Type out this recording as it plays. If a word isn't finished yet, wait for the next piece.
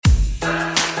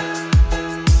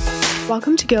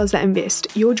Welcome to Girls That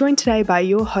Invest. You're joined today by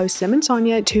your hosts, Sim and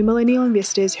Sonia, two millennial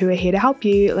investors who are here to help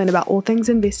you learn about all things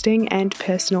investing and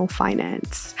personal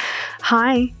finance.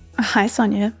 Hi. Hi,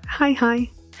 Sonia. Hi.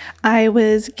 I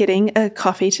was getting a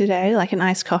coffee today, like an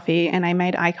iced coffee, and I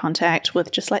made eye contact with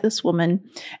just like this woman.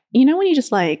 You know when you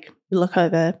just like look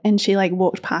over and she like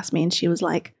walked past me and she was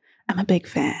like, I'm a big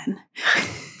fan.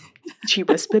 She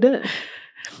whispered it.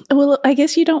 Well, I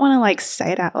guess you don't want to like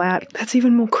say it out loud. That's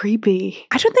even more creepy.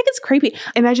 I don't think it's creepy.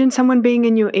 Imagine someone being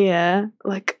in your ear,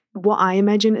 like what I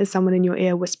imagine is someone in your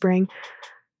ear whispering,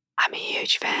 I'm a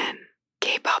huge fan.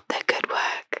 Keep up the good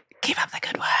work. Keep up the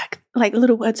good work. Like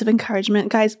little words of encouragement.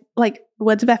 Guys, like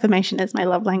words of affirmation is my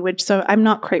love language, so I'm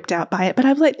not creeped out by it. But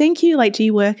I was like, thank you. Like, do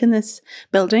you work in this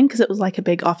building? Because it was like a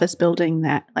big office building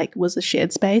that like was a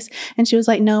shared space. And she was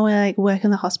like, no, I like work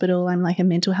in the hospital. I'm like a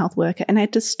mental health worker. And I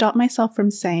had to stop myself from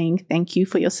saying thank you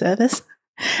for your service.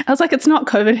 I was like, it's not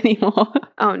COVID anymore.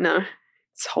 Oh no,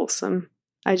 it's wholesome.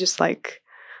 I just like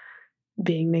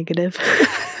being negative.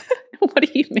 What do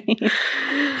you mean?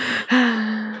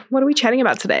 What are we chatting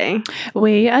about today?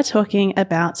 We are talking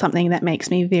about something that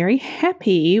makes me very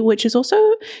happy, which is also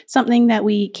something that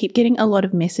we keep getting a lot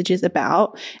of messages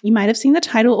about. You might have seen the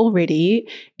title already.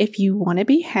 If you want to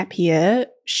be happier,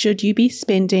 should you be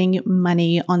spending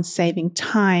money on saving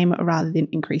time rather than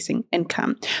increasing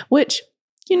income? Which,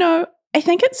 you know, I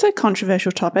think it's a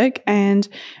controversial topic. And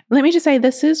let me just say,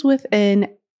 this is within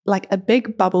like a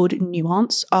big bubbled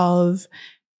nuance of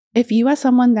if you are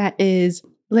someone that is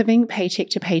living paycheck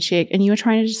to paycheck and you are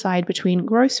trying to decide between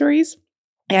groceries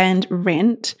and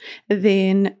rent,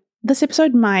 then this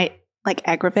episode might like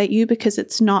aggravate you because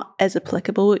it's not as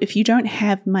applicable. If you don't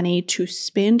have money to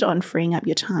spend on freeing up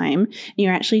your time, and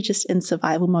you're actually just in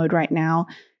survival mode right now,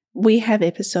 we have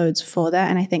episodes for that.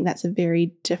 And I think that's a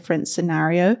very different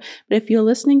scenario. But if you're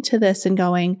listening to this and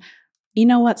going, you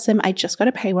know what, Sim, I just got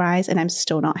a pay rise and I'm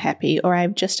still not happy, or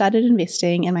I've just started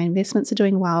investing and my investments are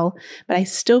doing well, but I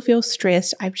still feel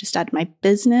stressed. I've just started my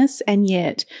business and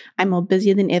yet I'm more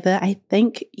busier than ever. I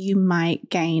think you might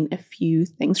gain a few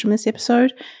things from this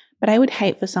episode, but I would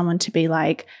hate for someone to be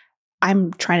like,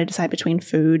 I'm trying to decide between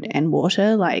food and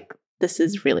water. Like, this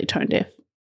is really tone deaf.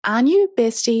 Our new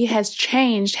bestie has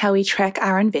changed how we track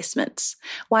our investments.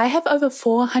 Why have over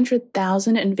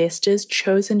 400,000 investors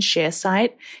chosen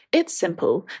ShareSite? It's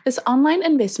simple. This online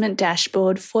investment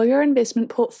dashboard for your investment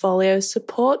portfolio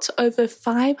supports over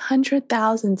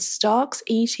 500,000 stocks,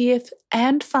 ETFs,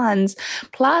 and funds,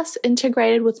 plus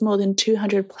integrated with more than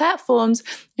 200 platforms,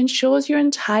 ensures your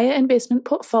entire investment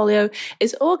portfolio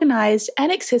is organized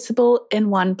and accessible in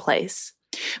one place.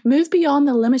 Move beyond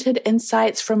the limited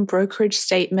insights from brokerage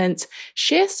statements.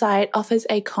 ShareSite offers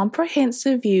a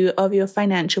comprehensive view of your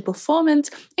financial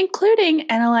performance, including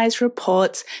analyzed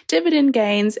reports, dividend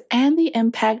gains, and the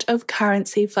impact of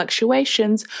currency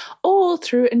fluctuations, all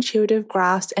through intuitive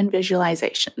graphs and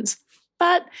visualizations.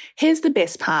 But here's the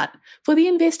best part. For the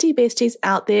investy besties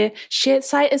out there,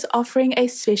 ShareSite is offering a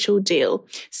special deal.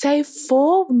 Save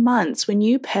 4 months when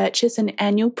you purchase an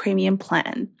annual premium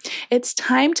plan. It's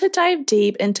time to dive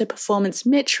deep into performance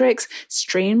metrics,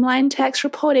 streamline tax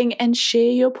reporting, and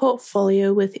share your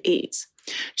portfolio with ease.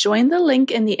 Join the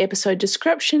link in the episode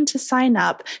description to sign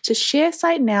up to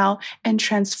ShareSite now and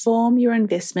transform your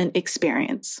investment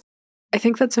experience. I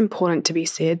think that's important to be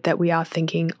said, that we are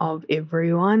thinking of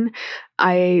everyone.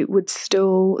 I would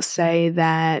still say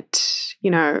that,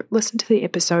 listen to the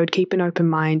episode, keep an open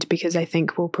mind, because I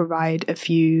think we'll provide a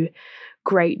few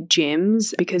great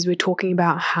gems, because we're talking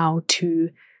about how to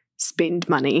spend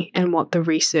money and what the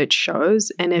research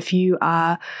shows. And if you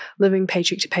are living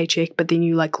paycheck to paycheck, but then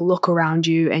you like look around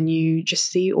you and you just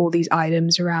see all these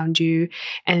items around you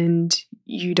and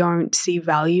you don't see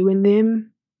value in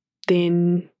them,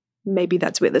 then maybe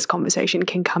that's where this conversation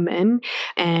can come in,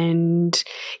 and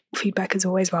feedback is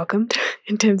always welcomed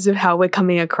in terms of how we're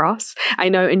coming across. I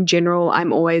know in general,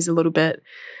 I'm always a little bit,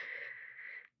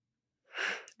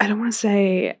 I don't want to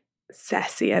say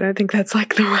sassy. I don't think that's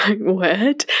like the right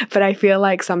word, but I feel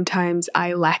like sometimes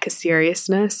I lack a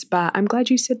seriousness. But I'm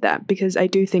glad you said that, because I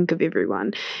do think of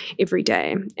everyone every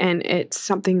day, and it's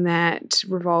something that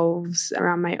revolves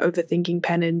around my overthinking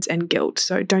patterns and guilt.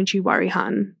 So don't you worry,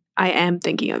 hun. I am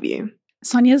thinking of you.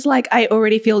 Sonia's like, I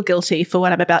already feel guilty for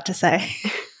what I'm about to say.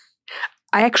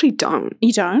 I actually don't.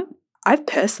 You don't? I've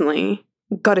personally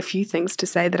got a few things to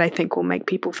say that I think will make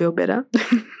people feel better.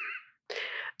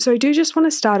 So I do just want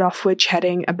to start off with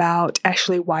chatting about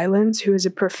Ashley Wylans, who is a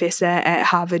professor at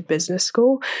Harvard Business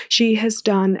School. She has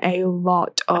done a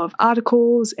lot of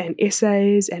articles and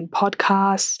essays and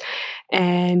podcasts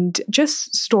and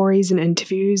just stories and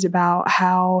interviews about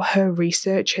how her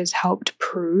research has helped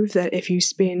prove that if you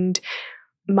spend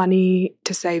money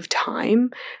to save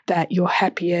time, that you're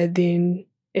happier than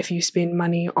if you spend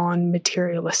money on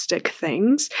materialistic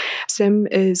things. Sim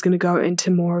is going to go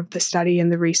into more of the study and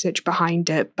the research behind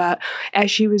it, but as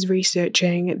she was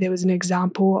researching, there was an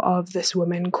example of this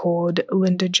woman called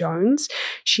Linda Jones.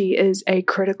 She is a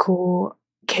critical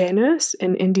care nurse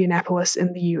in Indianapolis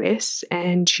in the US,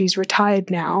 and she's retired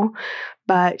now,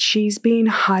 but she's been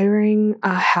hiring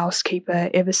a housekeeper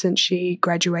ever since she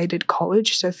graduated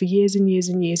college, so for years and years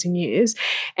and years and years,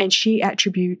 and she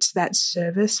attributes that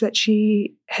service that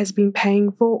she has been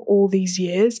paying for all these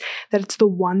years, that it's the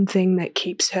one thing that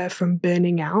keeps her from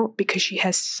burning out because she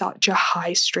has such a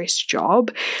high stress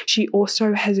job. She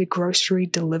also has a grocery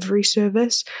delivery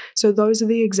service, so those are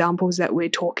the examples that we're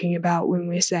talking about when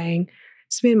we're saying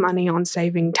spend money on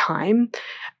saving time.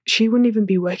 She wouldn't even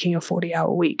be working a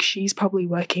 40-hour week. She's probably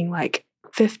working like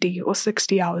 50 or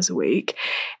 60 hours a week.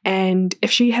 And if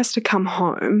she has to come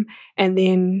home and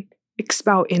then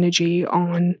expel energy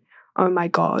on, oh my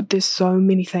God, there's so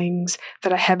many things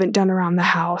that I haven't done around the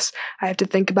house, I have to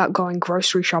think about going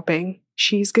grocery shopping,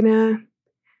 she's going to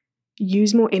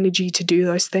use more energy to do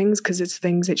those things because it's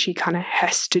things that she kind of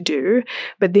has to do.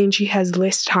 But then she has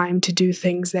less time to do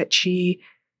things that she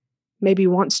maybe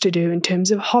wants to do in terms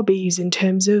of hobbies, in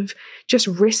terms of just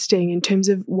resting, in terms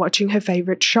of watching her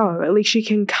favorite show. At least she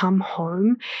can come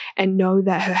home and know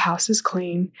that her house is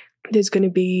clean. There's going to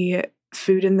be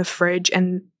food in the fridge,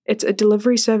 and it's a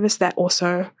delivery service that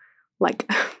also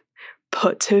like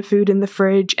puts her food in the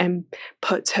fridge and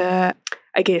puts her,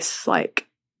 I guess, like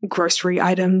grocery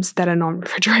items that are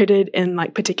non-refrigerated in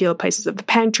like particular places of the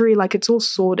pantry. Like it's all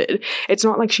sorted. It's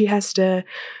not like she has to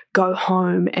go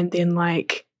home and then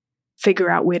like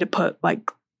figure out where to put like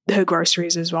her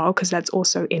groceries as well, because that's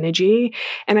also energy.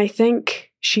 And I think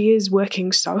she is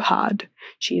working so hard.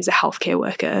 She is a healthcare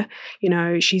worker. You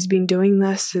know, she's been doing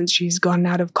this since she's gone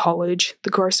out of college.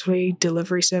 The grocery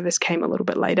delivery service came a little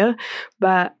bit later.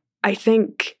 But I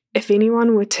think if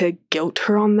anyone were to guilt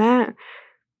her on that,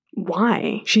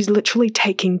 why? She's literally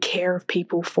taking care of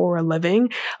people for a living.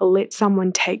 Let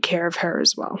someone take care of her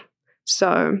as well.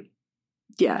 So,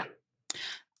 yeah.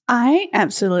 I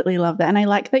absolutely love that. And I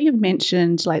like that you've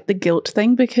mentioned like the guilt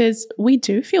thing, because we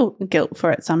do feel guilt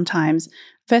for it sometimes.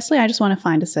 Firstly, I just want to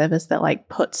find a service that like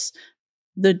puts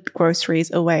the groceries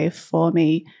away for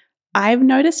me. I've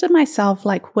noticed it myself,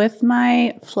 like with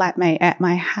my flatmate at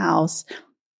my house.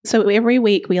 So every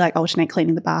week we like alternate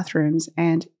cleaning the bathrooms,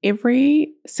 and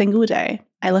every single day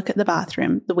I look at the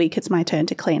bathroom the week it's my turn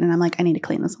to clean, and I'm like, I need to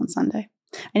clean this on Sunday.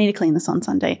 I need to clean this on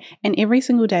Sunday. And every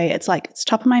single day it's like, it's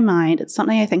top of my mind. It's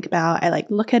something I think about. I like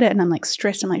look at it and I'm like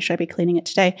stressed. I'm like, should I be cleaning it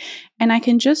today? And I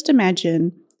can just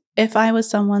imagine if I was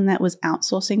someone that was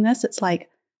outsourcing this, it's like,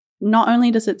 not only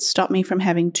does it stop me from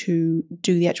having to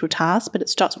do the actual task, but it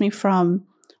stops me from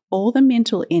all the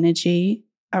mental energy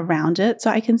around it. So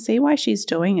I can see why she's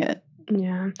doing it.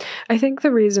 Yeah, I think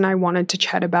the reason I wanted to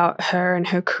chat about her and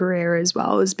her career as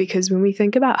well is because when we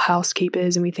think about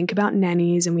housekeepers and we think about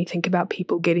nannies and we think about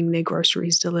people getting their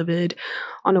groceries delivered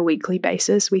on a weekly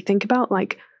basis, we think about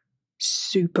like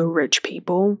super rich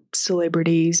people,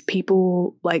 celebrities,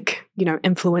 people like, you know,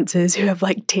 influencers who have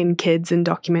like 10 kids and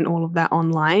document all of that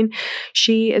online.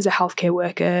 She is a healthcare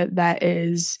worker that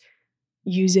is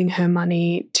using her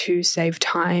money to save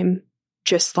time,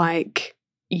 just like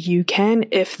you can.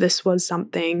 If this was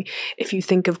something, if you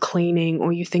think of cleaning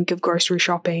or you think of grocery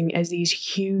shopping as these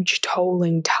huge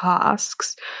tolling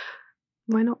tasks,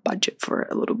 why not budget for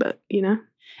it a little bit, you know?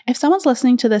 If someone's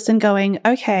listening to this and going,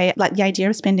 okay, like the idea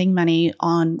of spending money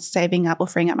on saving up or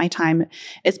freeing up my time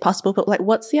is possible, but like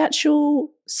what's the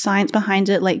actual science behind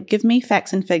it? Like give me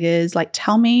facts and figures, like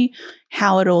tell me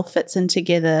how it all fits in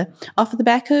together off the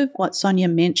back of what Sonia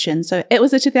mentioned. So it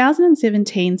was a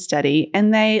 2017 study,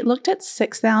 and they looked at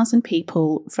 6,000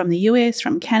 people from the US,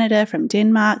 from Canada, from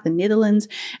Denmark, the Netherlands,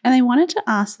 and they wanted to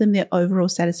ask them their overall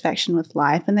satisfaction with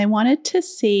life. And they wanted to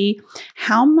see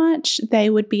how much they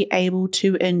would be able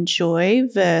to enjoy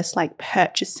versus like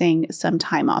purchasing some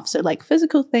time off. So like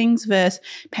physical things versus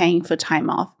paying for time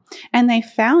off. And they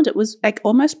found it was like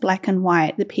almost black and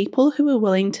white. The people who were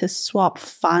willing to swap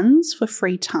funds for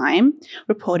free time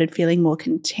reported feeling more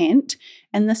content.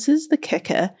 And this is the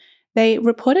kicker. They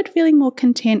reported feeling more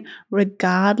content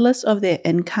regardless of their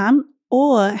income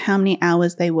or how many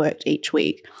hours they worked each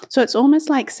week. So it's almost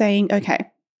like saying, okay,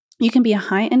 you can be a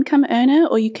high income earner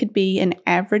or you could be an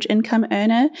average income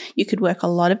earner. You could work a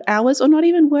lot of hours or not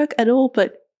even work at all.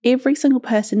 But every single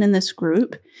person in this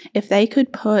group, if they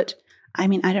could put I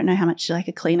mean, I don't know how much like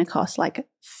a cleaner costs, like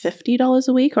 $50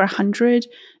 a week or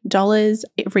 $100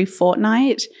 every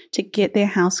fortnight to get their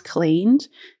house cleaned.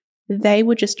 They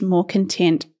were just more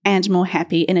content and more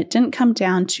happy. And it didn't come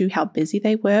down to how busy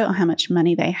they were or how much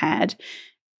money they had.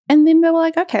 And then they were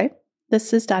like, okay,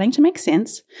 this is starting to make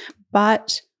sense.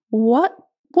 But what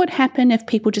would happen if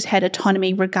people just had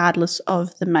autonomy regardless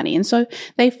of the money? And so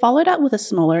they followed up with a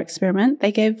smaller experiment.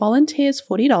 They gave volunteers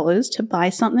 $40 to buy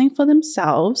something for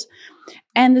themselves.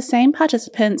 And the same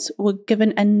participants were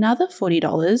given another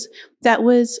 $40 that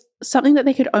was something that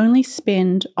they could only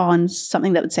spend on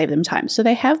something that would save them time. So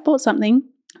they have bought something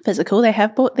physical. They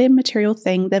have bought their material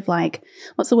thing. They've like,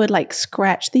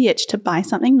 scratched the itch to buy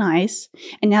something nice.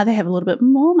 And now they have a little bit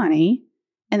more money.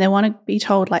 And they want to be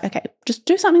told like, okay, just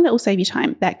do something that will save you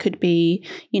time. That could be,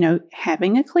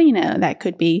 having a cleaner. That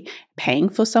could be paying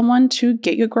for someone to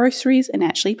get your groceries and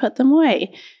actually put them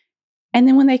away. And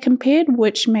then when they compared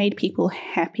which made people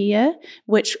happier,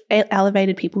 which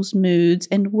elevated people's moods,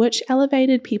 and which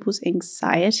elevated people's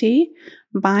anxiety,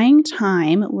 buying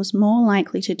time was more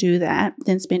likely to do that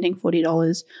than spending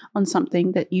 $40 on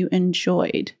something that you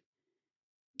enjoyed.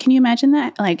 Can you imagine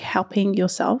that, like helping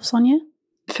yourself, Sonia?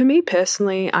 For me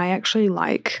personally, I actually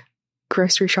like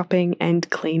grocery shopping and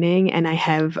cleaning, and I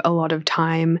have a lot of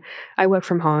time. I work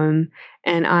from home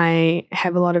and I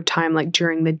have a lot of time like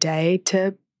during the day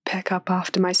to pick up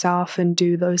after myself and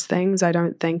do those things. I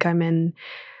don't think I'm in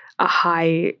a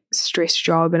high stress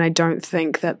job, and I don't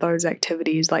think that those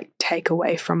activities like take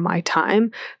away from my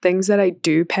time. Things that I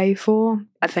do pay for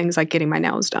are things like getting my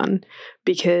nails done,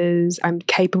 because I'm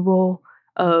capable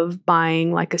of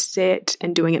buying like a set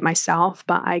and doing it myself,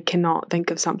 but I cannot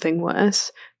think of something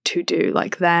worse to do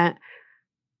like that.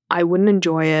 I wouldn't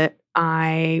enjoy it.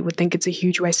 I would think it's a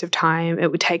huge waste of time.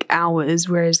 It would take hours,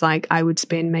 whereas like I would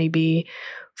spend maybe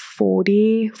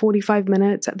 45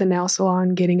 minutes at the nail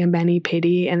salon getting a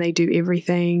mani-pedi, and they do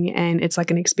everything and it's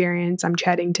like an experience. I'm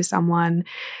chatting to someone.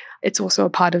 It's also a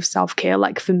part of self-care.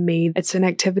 Like for me, it's an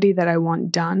activity that I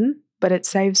want done, but it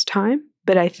saves time.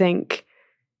 But I think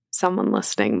someone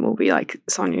listening will be like,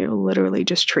 Sonia, you're literally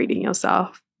just treating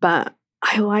yourself. But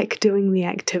I like doing the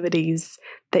activities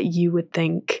that you would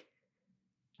think.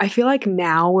 I feel like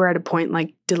now we're at a point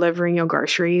like delivering your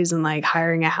groceries and like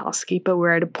hiring a housekeeper.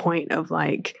 We're at a point of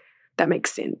like, that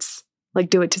makes sense. Like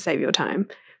do it to save your time.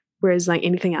 Whereas like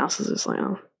anything else is just like,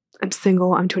 oh, I'm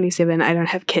single, I'm 27, I don't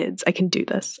have kids. I can do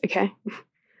this, okay? I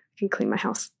can clean my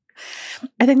house.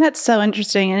 I think that's so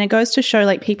interesting. And it goes to show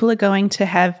like people are going to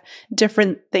have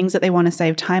different things that they want to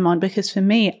save time on. Because for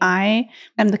me, I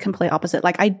am the complete opposite.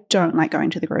 Like I don't like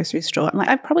going to the grocery store. I'm like,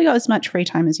 I've probably got as much free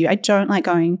time as you. I don't like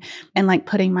going and like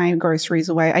putting my groceries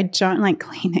away. I don't like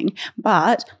cleaning,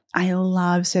 but I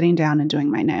love sitting down and doing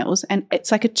my nails. And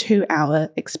it's like a 2-hour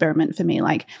experiment for me.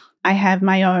 Like I have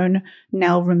my own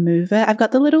nail remover. I've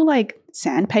got the little like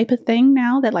sandpaper thing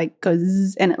now that like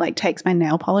goes and it like takes my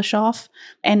nail polish off.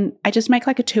 And I just make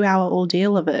like a 2-hour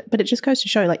ordeal of it. But it just goes to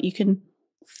show like you can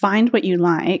find what you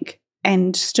like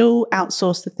and still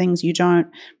outsource the things you don't.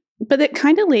 But it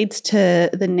kind of leads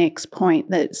to the next point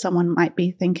that someone might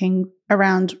be thinking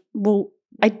around, well,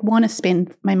 I want to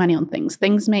spend my money on things.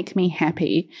 Things make me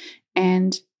happy.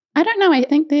 And I don't know, I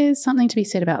think there's something to be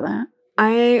said about that.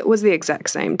 I was the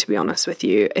exact same, to be honest with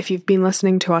you. If you've been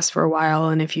listening to us for a while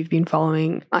and if you've been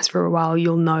following us for a while,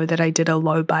 you'll know that I did a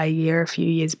low buy year a few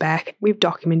years back. We've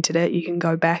documented it. You can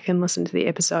go back and listen to the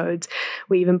episodes.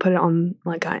 We even put it on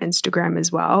like our Instagram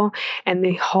as well. And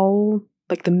the whole,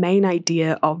 like the main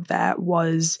idea of that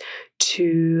was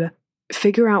to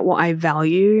figure out what I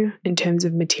value in terms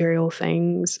of material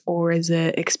things, or is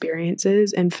it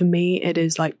experiences? And for me, it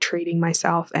is like treating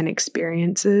myself and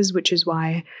experiences, which is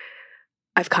why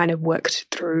I've kind of worked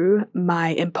through my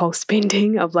impulse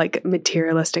spending of like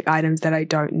materialistic items that I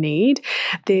don't need.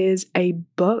 There's a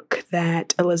book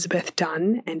that Elizabeth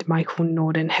Dunn and Michael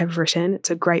Norden have written.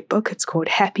 It's a great book. It's called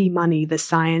Happy Money, The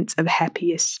Science of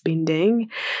Happiest Spending.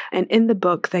 And in the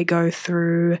book, they go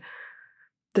through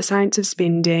the science of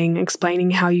spending, explaining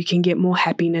how you can get more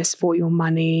happiness for your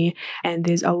money. And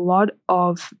there's a lot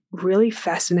of really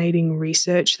fascinating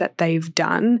research that they've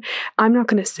done. I'm not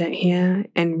going to sit here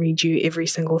and read you every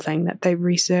single thing that they've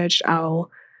researched. I'll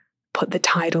put the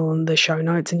title in the show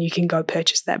notes and you can go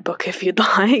purchase that book if you'd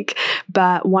like.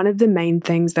 But one of the main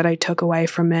things that I took away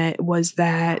from it was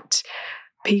that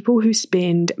people who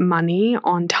spend money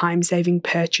on time-saving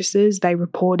purchases, they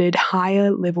reported higher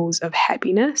levels of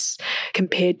happiness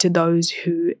compared to those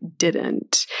who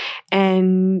didn't.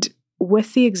 And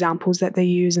with the examples that they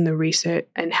use in the research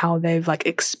and how they've like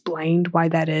explained why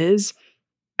that is,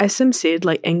 as Sim said,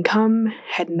 like income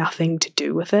had nothing to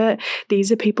do with it.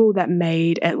 These are people that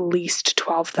made at least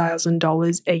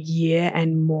 $12,000 a year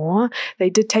and more.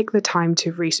 They did take the time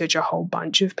to research a whole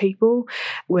bunch of people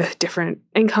with different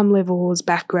income levels,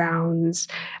 backgrounds,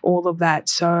 all of that.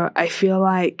 So I feel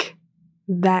like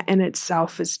that in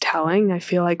itself is telling. I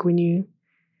feel like when you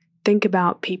think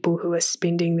about people who are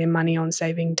spending their money on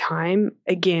saving time,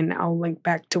 again, I'll link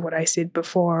back to what I said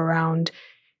before around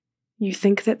you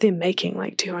think that they're making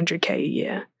like $200K a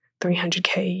year,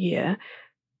 $300K a year.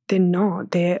 They're not.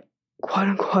 They're quote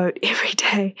unquote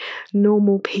everyday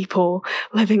normal people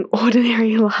living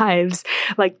ordinary lives,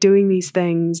 like doing these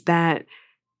things that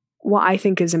what I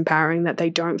think is empowering, that they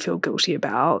don't feel guilty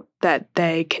about, that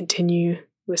they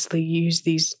continuously use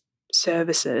these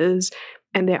services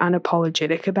and they're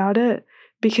unapologetic about it.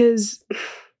 Because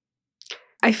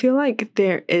I feel like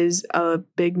there is a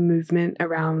big movement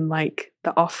around like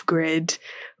the off-grid,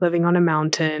 living on a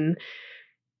mountain,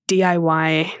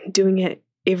 DIY, doing it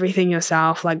everything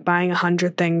yourself, like buying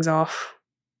 100 things off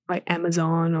like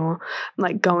Amazon, or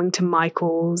like going to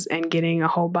Michael's and getting a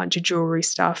whole bunch of jewelry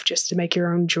stuff just to make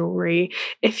your own jewelry.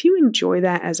 If you enjoy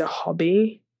that as a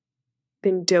hobby,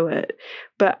 then do it.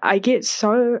 But I get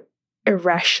so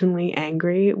irrationally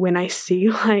angry when I see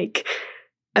like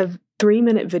a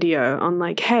 3-minute video on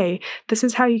like, hey, this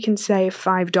is how you can save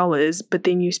 $5, but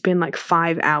then you spend like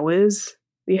 5 hours.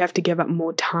 You have to give up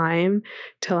more time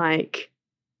to like,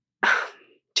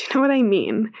 do you know what I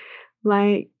mean?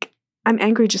 Like, I'm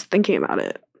angry just thinking about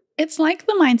it. It's like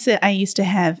the mindset I used to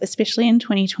have, especially in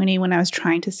 2020 when I was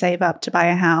trying to save up to buy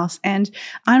a house. And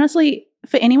honestly,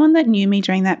 for anyone that knew me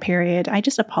during that period, I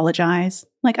just apologize.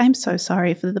 Like, I'm so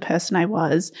sorry for the person I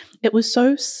was. It was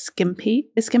so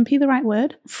skimpy. Is skimpy the right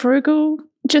word? Frugal.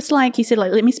 Just like you said,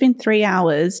 like, let me spend 3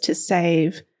 hours to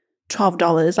save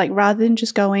 $12. Like, rather than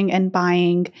just going and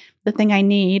buying the thing I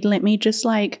need, let me just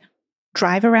like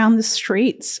drive around the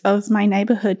streets of my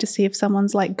neighborhood to see if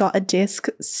someone's like got a desk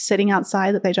sitting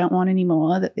outside that they don't want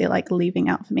anymore, that they're like leaving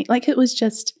out for me. Like, it was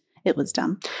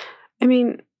dumb. I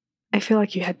mean, I feel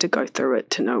like you had to go through it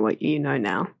to know what you know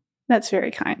now. That's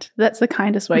very kind. That's the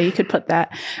kindest way you could put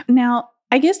that. Now,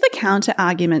 I guess the counter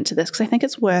argument to this, because I think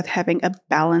it's worth having a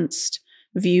balanced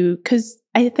view, because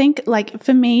I think like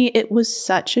for me, it was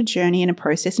such a journey and a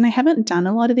process, and I haven't done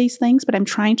a lot of these things, but I'm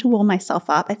trying to warm myself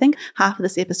up. I think half of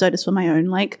this episode is for my own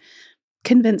like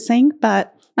convincing,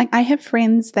 but like I have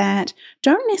friends that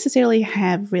don't necessarily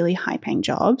have really high paying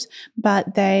jobs,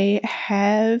 but they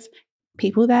have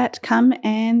people that come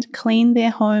and clean their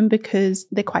home because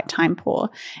they're quite time poor.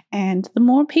 And the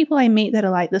more people I meet that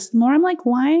are like this, the more I'm like,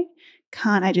 why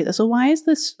can't I do this? Or why is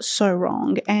this so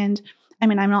wrong? And I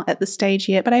mean, I'm not at the stage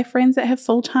yet, but I have friends that have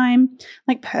full-time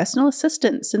like personal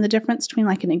assistants, and the difference between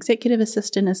like an executive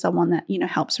assistant is someone that, you know,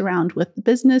 helps around with the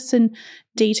business and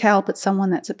detail, but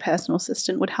someone that's a personal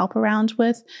assistant would help around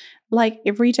with like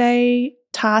everyday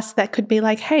tasks that could be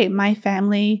like, hey, my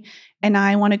family and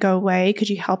I want to go away. Could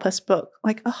you help us book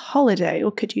like a holiday?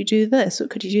 Or could you do this? Or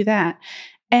could you do that?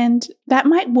 And that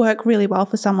might work really well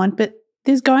for someone, but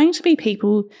there's going to be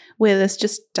people where this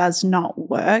just does not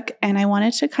work. And I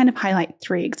wanted to kind of highlight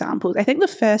 3 examples. I think the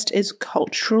first is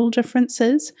cultural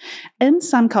differences. In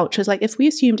some cultures, like if we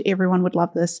assumed everyone would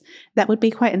love this, that would be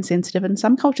quite insensitive. In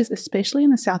some cultures, especially in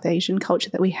the South Asian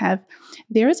culture that we have,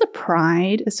 there is a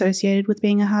pride associated with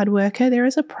being a hard worker. There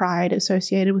is a pride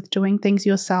associated with doing things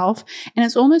yourself. And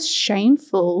it's almost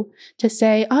shameful to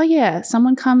say, oh yeah,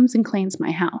 someone comes and cleans my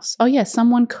house. Oh yeah,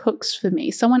 someone cooks for me.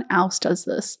 Someone else does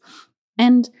this.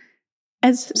 And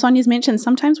as Sonia's mentioned,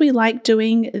 sometimes we like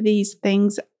doing these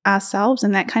things ourselves,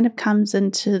 and that kind of comes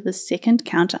into the second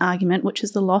counter argument, which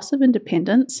is the loss of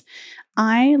independence.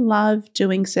 I love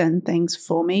doing certain things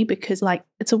for me because like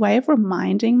it's a way of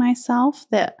reminding myself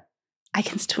that I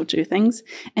can still do things.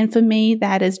 And for me,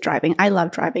 that is driving. I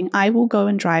love driving. I will go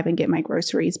and drive and get my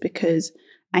groceries because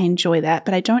I enjoy that,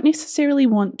 but I don't necessarily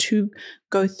want to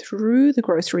go through the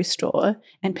grocery store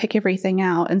and pick everything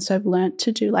out. And so I've learned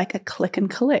to do like a click and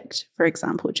collect, for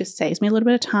example. It just saves me a little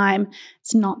bit of time.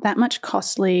 It's not that much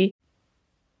costly.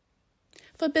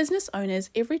 For business owners,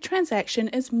 every transaction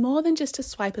is more than just a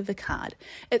swipe of a card.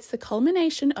 It's the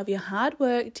culmination of your hard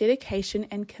work, dedication,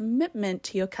 and commitment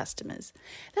to your customers.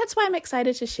 That's why I'm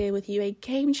excited to share with you a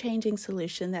game-changing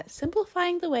solution that's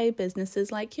simplifying the way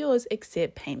businesses like yours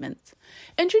accept payments.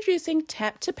 Introducing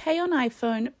Tap to Pay on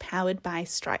iPhone, powered by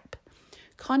Stripe.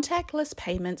 Contactless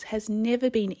payments has never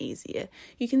been easier.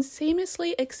 You can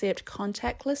seamlessly accept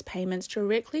contactless payments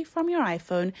directly from your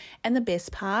iPhone, and the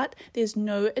best part, there's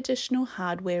no additional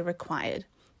hardware required.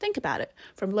 Think about it.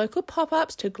 From local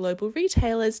pop-ups to global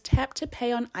retailers, Tap to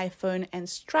Pay on iPhone and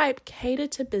Stripe cater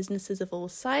to businesses of all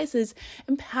sizes,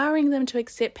 empowering them to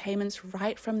accept payments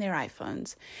right from their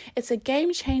iPhones. It's a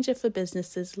game changer for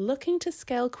businesses looking to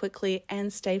scale quickly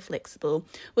and stay flexible,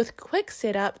 with quick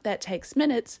setup that takes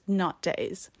minutes, not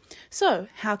days. So,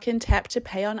 how can Tap to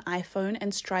Pay on iPhone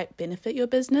and Stripe benefit your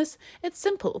business? It's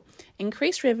simple.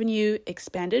 Increase revenue,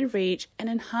 expanded reach, and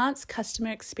enhance customer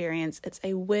experience. It's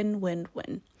a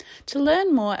win-win-win. To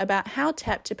learn more about how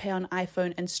Tap to Pay on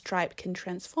iPhone and Stripe can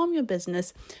transform your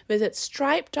business, visit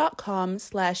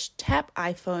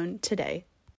stripe.com/tapiphone today.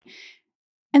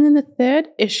 And then the third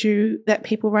issue that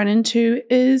people run into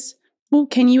is, well,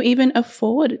 can you even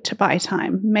afford to buy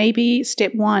time? Maybe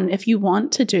step one, if you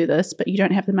want to do this, but you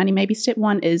don't have the money, maybe step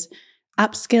one is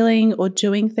upskilling or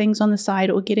doing things on the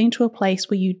side or getting to a place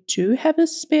where you do have a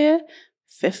spare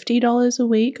 $50 a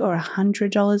week or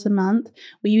 $100 a month,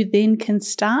 where you then can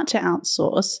start to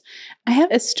outsource. I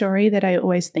have a story that I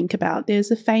always think about.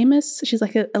 There's a famous, she's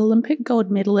like an Olympic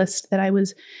gold medalist that I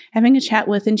was having a chat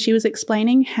with, and she was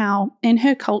explaining how in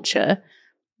her culture,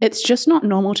 it's just not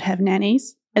normal to have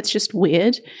nannies. It's just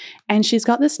weird. And she's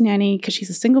got this nanny because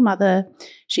she's a single mother.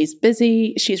 She's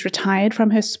busy. She's retired from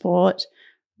her sport.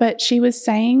 But she was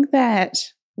saying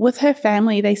that with her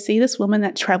family, they see this woman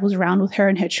that travels around with her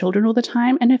and her children all the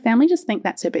time, and her family just think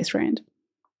that's her best friend.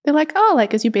 They're like, oh,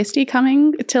 like, is your bestie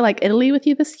coming to like Italy with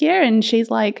you this year? And she's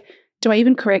like, do I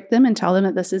even correct them and tell them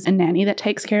that this is a nanny that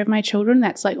takes care of my children?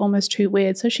 That's like almost too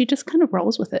weird. So she just kind of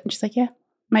rolls with it. And she's like, yeah,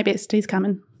 my bestie's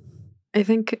coming. I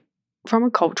think from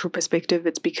a cultural perspective,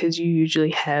 it's because you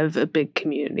usually have a big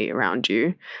community around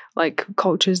you. Like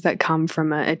cultures that come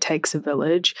from it takes a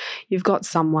village. You've got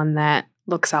someone that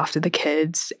looks after the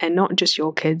kids, and not just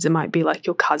your kids. It might be like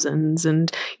your cousins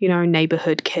and, you know,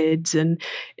 neighborhood kids, and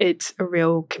it's a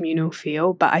real communal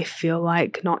feel. But I feel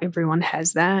like not everyone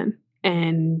has that,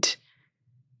 and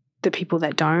the people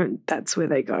that don't, that's where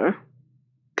they go,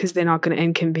 because they're not going to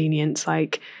inconvenience,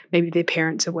 like maybe their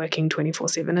parents are working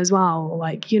 24/7 as well.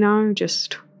 Like, you know,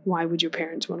 just why would your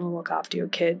parents want to look after your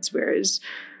kids? Whereas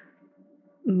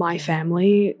my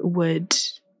family would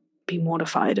be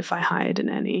mortified if I hired a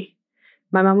nanny.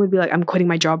 My mum would be like, I'm quitting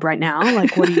my job right now.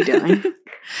 Like, what are you doing?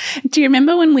 Do you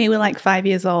remember when we were like 5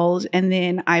 years old and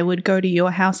then I would go to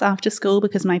your house after school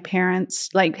because my parents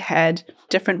like had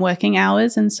different working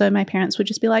hours, and so my parents would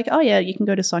just be like, oh yeah, you can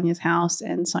go to Sonia's house,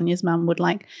 and Sonia's mum would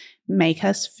like make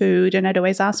us food, and I'd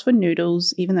always ask for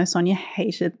noodles even though Sonia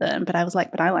hated them, but I was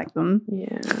like, but I like them.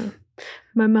 Yeah.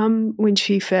 My mum, when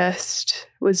she first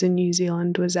was in New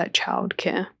Zealand, was at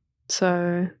childcare.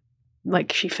 So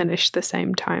like she finished the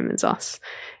same time as us,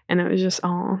 and it was just,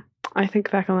 I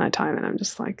think back on that time and I'm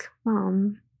just like,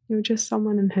 you're just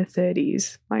someone in her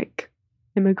 30s, like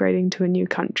immigrating to a new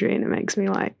country, and it makes me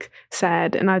like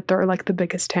sad. And I'd throw like the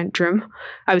biggest tantrum.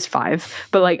 I was 5,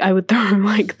 but like I would throw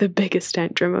like the biggest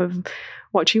tantrum of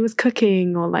what she was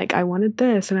cooking, or like I wanted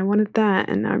this and I wanted that,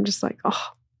 and I'm just like, I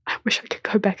wish I could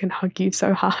go back and hug you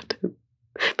so hard.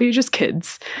 But you're just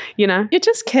kids, you know? You're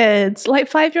just kids. Like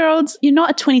 5-year-olds, you're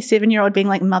not a 27-year-old being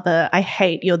like, mother, I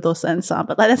hate your dosa and sa,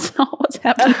 but like that's not what's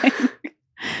happening.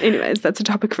 Anyways, that's a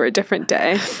topic for a different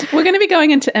day. We're going to be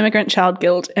going into immigrant child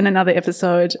guilt in another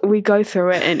episode. We go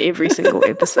through it in every single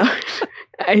episode.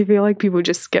 I feel like people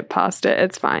just skip past it.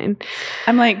 It's fine.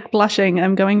 I'm like blushing.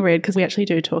 I'm going red because we actually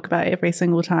do talk about it every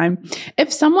single time.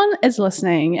 If someone is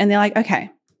listening and they're like,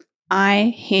 okay,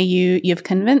 I hear you. You've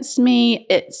convinced me.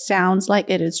 It sounds like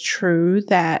it is true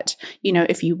that, you know,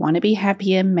 if you want to be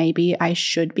happier, maybe I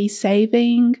should be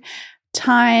saving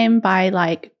time by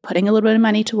like putting a little bit of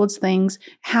money towards things.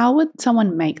 How would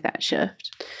someone make that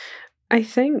shift? I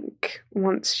think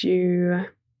once you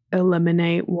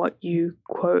eliminate what you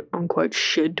quote unquote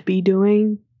should be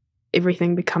doing,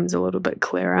 everything becomes a little bit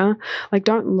clearer. Like,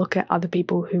 don't look at other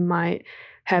people who might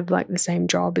have like the same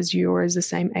job as you or is the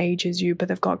same age as you, but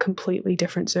they've got completely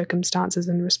different circumstances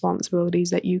and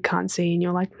responsibilities that you can't see, and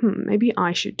you're like, maybe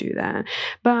I should do that.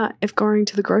 But if going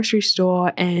to the grocery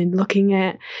store and looking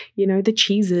at, you know, the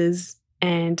cheeses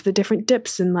and the different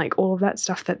dips and like all of that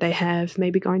stuff that they have,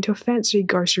 maybe going to a fancy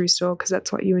grocery store because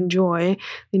that's what you enjoy,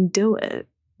 then do it.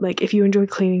 Like, if you enjoy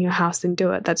cleaning your house, then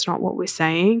do it. That's not what we're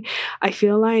saying. I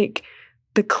feel like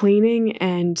the cleaning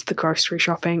and the grocery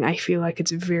shopping, I feel like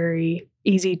it's very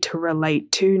easy to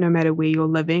relate to no matter where you're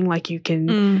living. Like, you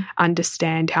can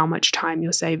understand how much time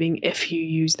you're saving if you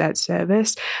use that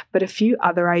service. But a few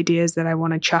other ideas that I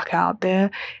want to chuck out there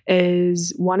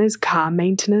is, one is car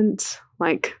maintenance,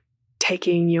 like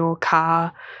taking your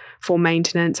car for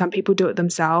maintenance. Some people do it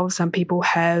themselves. Some people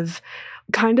have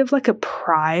kind of like a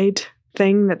pride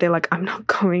thing that they're like, I'm not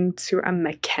going to a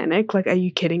mechanic. Like, are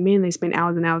you kidding me? And they spend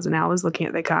hours and hours and hours looking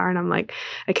at their car. And I'm like,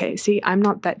 okay, see, I'm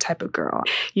not that type of girl.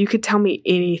 You could tell me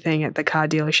anything at the car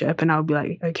dealership and I'll be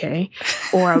like, okay.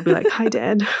 Or I'll be like, hi,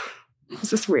 Dad,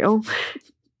 is this real?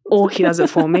 Or he does it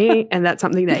for me and that's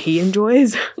something that he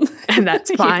enjoys and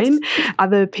that's fine. Yes.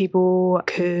 Other people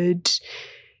could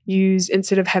use,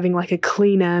 instead of having like a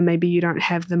cleaner, maybe you don't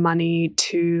have the money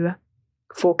to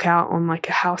fork out on like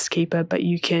a housekeeper, but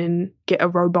you can get a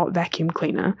robot vacuum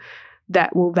cleaner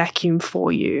that will vacuum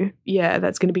for you. Yeah,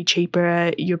 that's going to be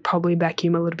cheaper. You'll probably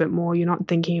vacuum a little bit more. You're not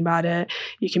thinking about it.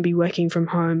 You can be working from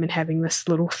home and having this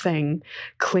little thing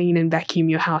clean and vacuum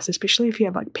your house, especially if you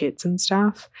have like pets and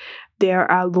stuff.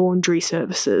 There are laundry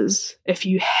services. If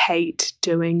you hate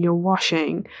doing your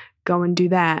washing, go and do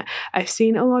that. I've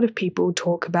seen a lot of people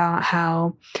talk about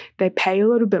how they pay a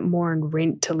little bit more in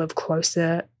rent to live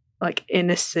closer, like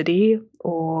in a city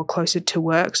or closer to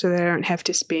work, so they don't have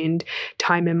to spend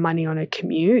time and money on a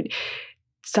commute.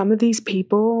 Some of these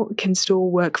people can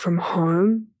still work from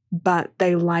home, but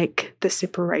they like the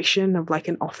separation of like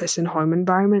an office and home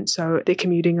environment, so they're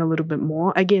commuting a little bit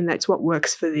more. Again, that's what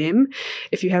works for them.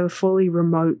 If you have a fully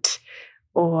remote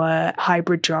or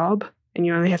hybrid job, and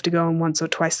you only have to go in once or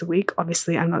twice a week,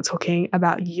 obviously I'm not talking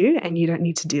about you and you don't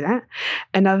need to do that.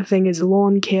 Another thing is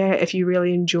lawn care. If you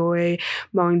really enjoy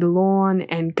mowing the lawn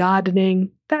and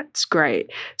gardening, that's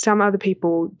great. Some other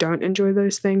people don't enjoy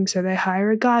those things, so they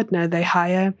hire a gardener, they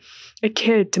hire a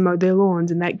kid to mow their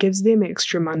lawns, and that gives them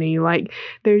extra money. Like,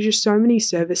 there's just so many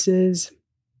services,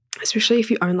 especially if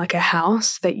you own like a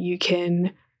house, that you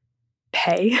can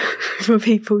pay for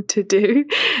people to do.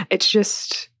 It's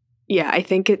just, yeah, I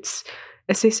think it's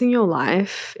assessing your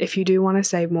life. If you do want to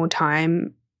save more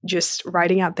time, just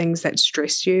writing out things that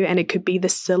stress you, and it could be the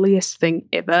silliest thing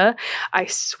ever. I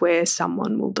swear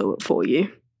someone will do it for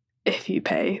you if you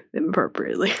pay them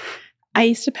appropriately. I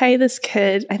used to pay this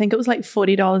kid, I think it was like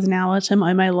 $40 an hour to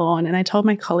mow my lawn, and I told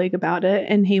my colleague about it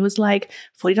and he was like,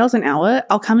 $40 an hour?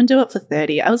 I'll come and do it for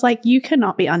 $30. I was like, you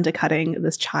cannot be undercutting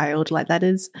this child. Like, that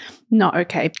is not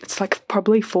okay. It's like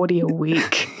probably $40 a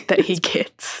week that he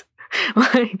gets.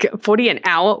 Like $40 an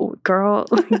hour, girl.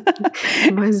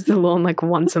 Mows the lawn like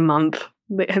once a month.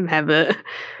 Let him have it.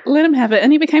 Let him have it.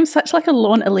 And he became such like a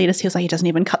lawn elitist. He was like, he doesn't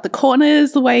even cut the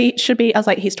corners the way it should be. I was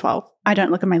like, he's 12. I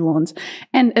don't look at my lawns.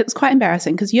 And it was quite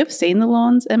embarrassing because you've seen the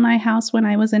lawns in my house when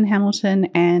I was in Hamilton,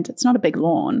 and it's not a big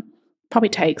lawn. Probably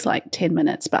takes like 10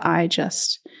 minutes, but I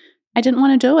didn't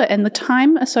want to do it. And the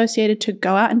time associated to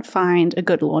go out and find a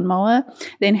good lawnmower,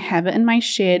 then have it in my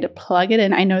shed, plug it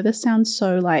in. I know this sounds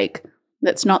so like,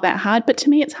 that's not that hard, but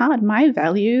to me it's hard. My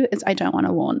value is I don't want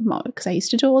a lawn mower because I used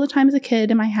to do it all the time as a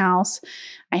kid in my house.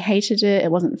 I hated it.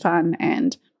 It wasn't fun.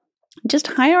 And just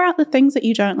hire out the things that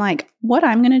you don't like. What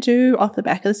I'm going to do off the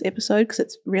back of this episode, because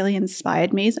it's really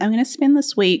inspired me, is I'm going to spend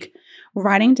this week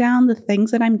writing down the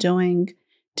things that I'm doing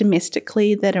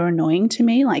domestically that are annoying to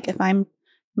me. Like if I'm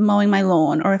mowing my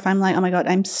lawn, or if I'm like, oh my God,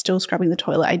 I'm still scrubbing the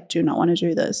toilet, I do not want to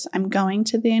do this. I'm going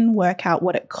to then work out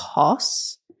what it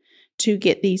costs to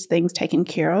get these things taken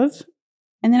care of.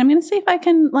 And then I'm going to see if I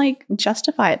can like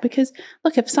justify it. Because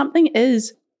look, if something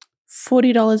is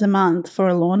 $40 a month for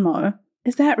a lawnmower,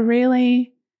 is that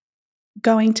really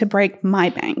going to break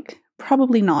my bank?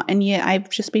 Probably not. And yet I've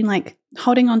just been like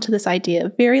holding on to this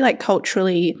idea, very like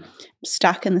culturally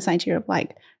stuck in this idea of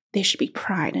like, there should be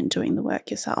pride in doing the work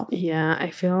yourself. Yeah,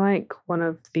 I feel like one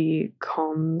of the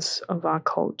cons of our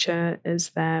culture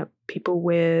is that people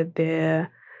wear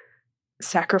their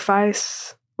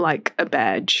sacrifice like a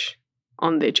badge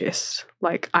on their chest.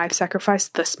 Like, I've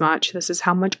sacrificed this much. This is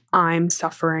how much I'm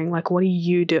suffering. Like, what do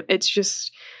you do? It's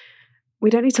just, we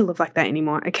don't need to live like that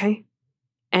anymore, okay?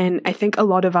 And I think a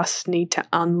lot of us need to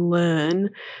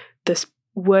unlearn this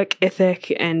work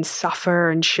ethic and suffer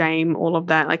and shame, all of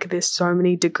that. Like, there's so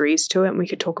many degrees to it and we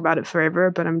could talk about it forever,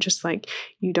 but I'm just like,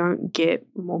 you don't get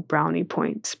more brownie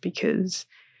points because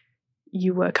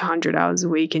you work 100 hours a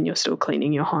week and you're still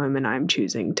cleaning your home and I'm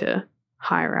choosing to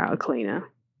hire out a cleaner,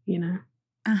 you know?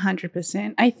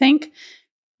 100%. I think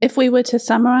if we were to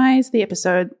summarize the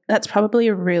episode, that's probably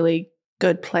a really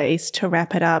good place to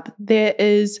wrap it up. There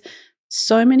is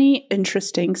so many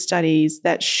interesting studies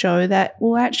that show that,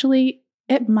 well, actually,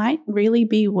 it might really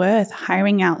be worth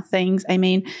hiring out things. I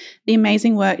mean, the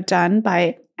amazing work done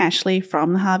by Ashley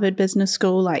from the Harvard Business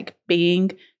School, like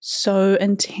being so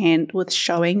intent with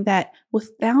showing that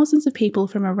with thousands of people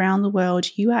from around the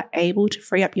world, you are able to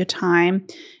free up your time,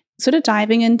 sort of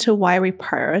diving into why we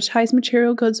prioritize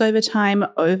material goods over time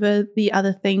over the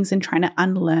other things and trying to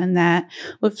unlearn that.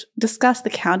 We've discussed the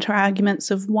counter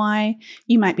arguments of why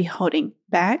you might be holding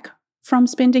back from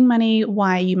spending money,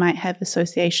 why you might have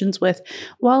associations with,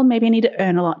 well, maybe I need to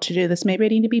earn a lot to do this. Maybe I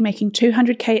need to be making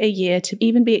 $200K a year to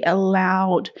even be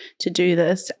allowed to do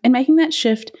this. And making that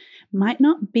shift might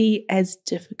not be as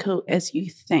difficult as you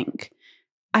think.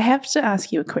 I have to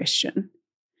ask you a question.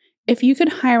 If you could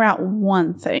hire out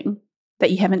one thing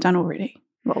that you haven't done already,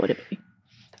 what would it be?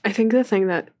 I think the thing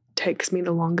that takes me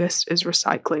the longest is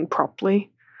recycling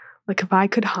properly. Like if I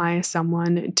could hire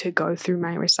someone to go through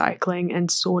my recycling and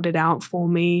sort it out for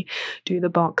me, do the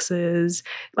boxes,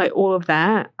 like all of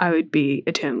that, I would be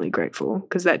eternally grateful,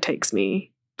 because that takes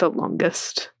me the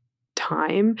longest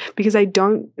time, because I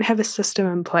don't have a system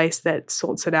in place that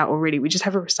sorts it out already. We just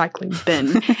have a recycling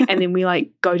bin and then we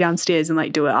like go downstairs and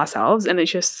like do it ourselves, and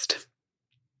it's just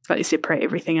like separate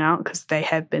everything out because they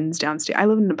have bins downstairs. I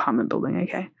live in an apartment building,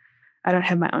 okay? I don't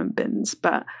have my own bins,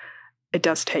 but it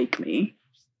does take me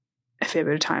a fair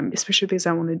bit of time, especially because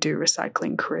I want to do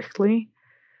recycling correctly.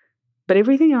 But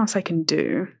everything else I can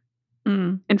do.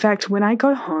 In fact, when I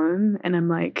go home and I'm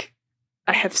like,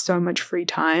 I have so much free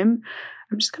time,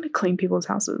 I'm just going to clean people's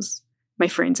houses, my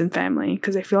friends and family,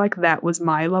 because I feel like that was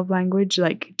my love language,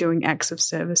 like doing acts of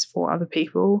service for other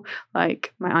people,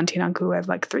 like my auntie and uncle who have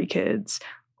like 3 kids,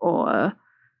 or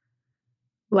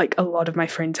like a lot of my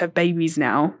friends have babies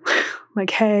now.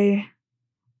 Like, hey,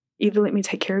 either let me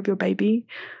take care of your baby,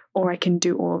 or I can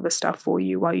do all of the stuff for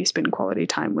you while you spend quality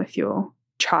time with your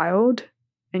child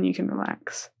and you can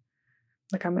relax.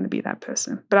 Like, I'm going to be that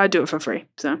person. But I do it for free.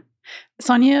 So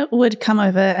Sonia would come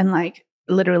over and like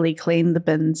literally clean the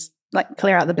bins, like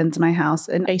clear out the bins in my house.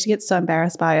 And I used to get so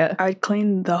embarrassed by it. I'd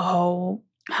clean the whole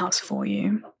house for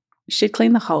you. She'd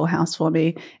clean the whole house for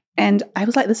me. And I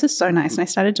was like, this is so nice. And I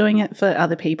started doing it for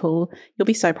other people. You'll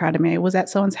be so proud of me. I was at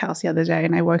someone's house the other day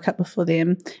and I woke up before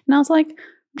them. And I was like,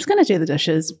 I'm just going to do the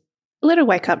dishes. Let her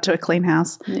wake up to a clean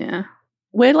house. Yeah.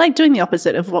 We're like doing the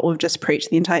opposite of what we've just preached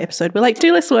the entire episode. We're like,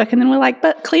 do less work. And then we're like,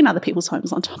 but clean other people's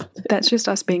homes on top of it. That's just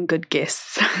us being good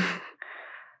guests.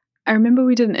 I remember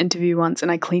we did an interview once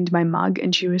and I cleaned my mug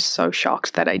and she was so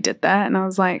shocked that I did that. And I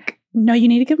was like, no, you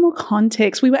need to give more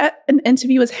context. We were at an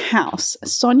interviewer's house.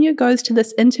 Sonia goes to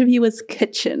this interviewer's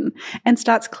kitchen and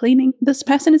starts cleaning. This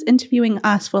person is interviewing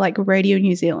us for like Radio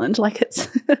New Zealand. Like it's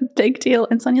a big deal.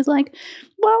 And Sonia's like,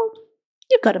 well,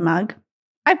 you've got a mug.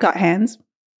 I've got hands.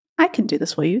 I can do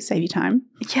this for you. Save you time.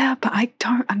 Yeah, but I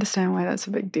don't understand why that's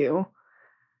a big deal.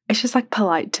 It's just like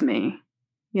polite to me,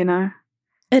 you know?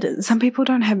 It is. Some people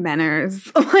don't have manners.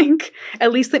 Like,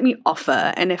 at least let me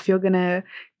offer. And if you're going to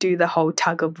do the whole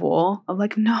tug of war, I'm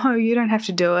like, no, you don't have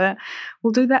to do it.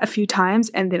 We'll do that a few times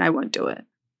and then I won't do it.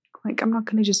 Like, I'm not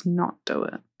going to just not do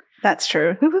it. That's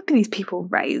true. Who were these people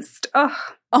raised? Ugh.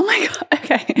 Oh my God.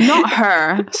 Okay. Not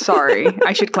her. Sorry.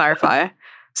 I should clarify.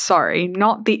 Sorry.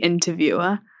 Not the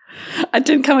interviewer. I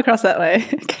didn't come across that way.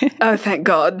 Okay. Oh, thank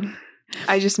God.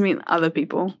 I just mean other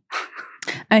people.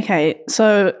 Okay.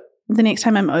 So the next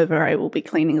time I'm over, I will be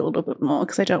cleaning a little bit more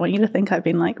because I don't want you to think I've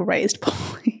been like raised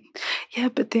poorly. Yeah,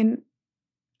 but then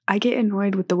I get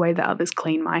annoyed with the way that others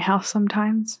clean my house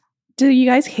sometimes. Do you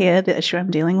guys hear the issue I'm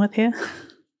dealing with here?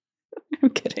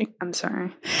 I'm kidding. I'm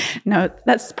sorry. No,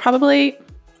 that's probably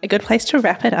a good place to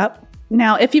wrap it up.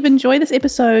 Now, if you've enjoyed this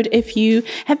episode, if you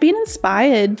have been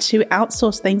inspired to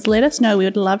outsource things, let us know. We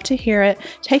would love to hear it.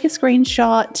 Take a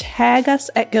screenshot, tag us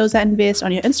at Girls That Invest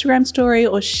on your Instagram story,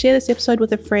 or share this episode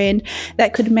with a friend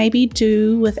that could maybe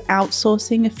do with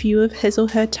outsourcing a few of his or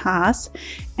her tasks.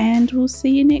 And we'll see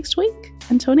you next week.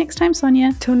 Until next time,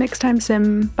 Sonia. Till next time,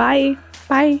 Sim. Bye.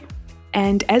 Bye.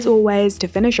 And as always, to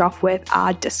finish off with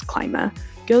our disclaimer.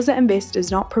 Girls That Invest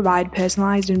does not provide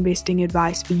personalized investing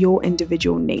advice for your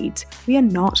individual needs. We are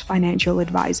not financial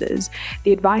advisors.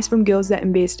 The advice from Girls That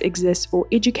Invest exists for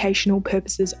educational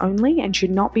purposes only and should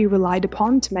not be relied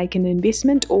upon to make an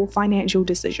investment or financial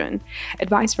decision.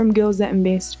 Advice from Girls That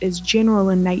Invest is general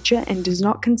in nature and does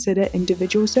not consider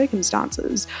individual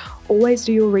circumstances. Always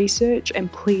do your research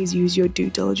and please use your due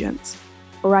diligence.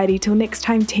 Alrighty, till next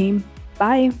time, team.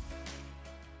 Bye.